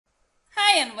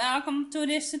Hi and welcome to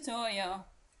this tutorial.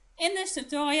 In this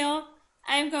tutorial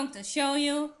I am going to show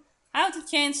you how to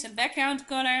change the background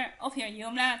color of your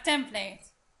Joomla template.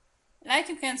 Like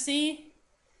you can see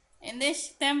in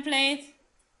this template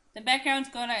the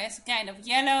background color is kind of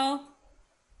yellow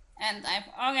and I've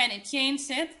already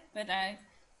changed it, but I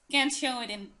can't show it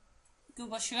in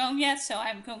Google Chrome yet, so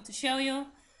I'm going to show you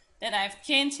that I've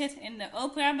changed it in the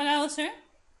Opera browser.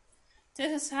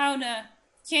 This is how the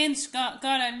change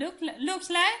color looks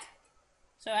like.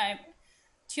 So I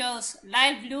chose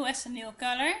light blue as the new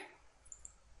color.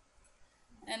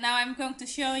 And now I'm going to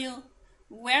show you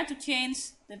where to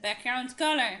change the background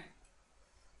color.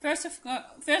 First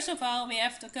of all, we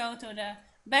have to go to the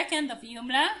backend of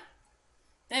Joomla.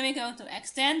 Then we go to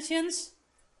Extensions,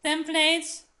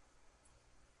 Templates.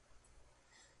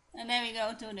 And then we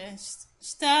go to the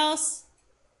Styles.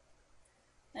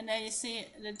 And then you see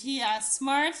the Jea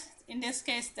Smart. In this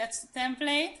case, that's the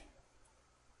template.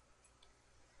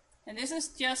 And this is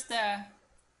just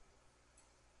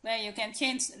where you can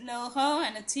change the logo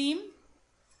and the theme.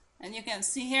 And you can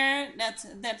see here that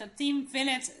the theme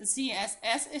village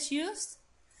CSS is used.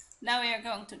 Now we are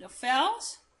going to the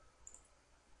files.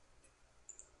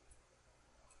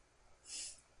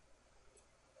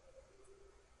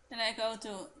 Then I go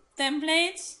to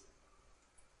templates.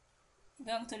 I'm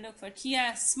going to look for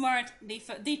Jea Smart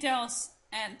Details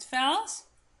and Files.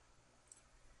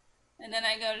 And then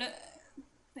I'm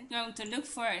going to look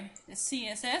for the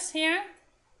CSS here.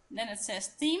 Then it says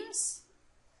themes.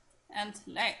 And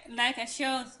like I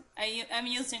showed, I'm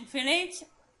using village.css.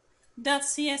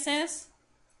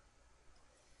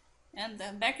 And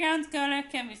the background color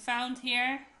can be found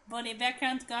here. Body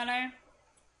background color.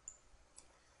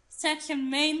 Section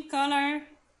main color.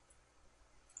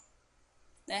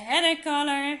 The header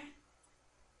color,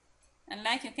 and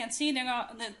like you can see there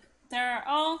are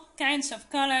all kinds of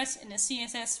colors in the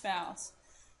CSS files.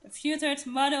 The filtered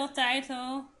model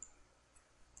title,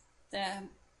 the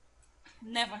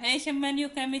navigation menu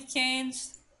can be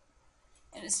changed.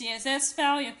 In the CSS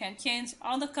file you can change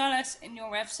all the colors in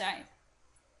your website.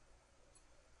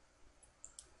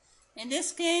 In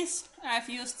this case I've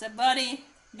used the body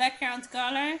background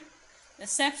color, the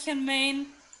section main,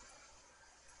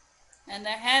 and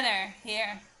the header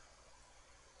here.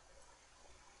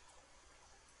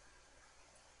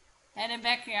 Header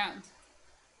background.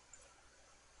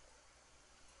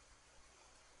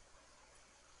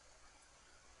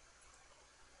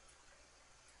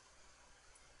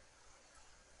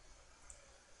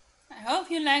 I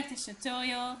hope you liked this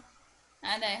tutorial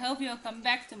and I hope you'll come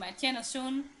back to my channel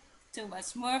soon to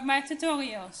watch more of my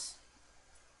tutorials.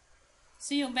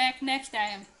 See you back next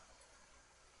time.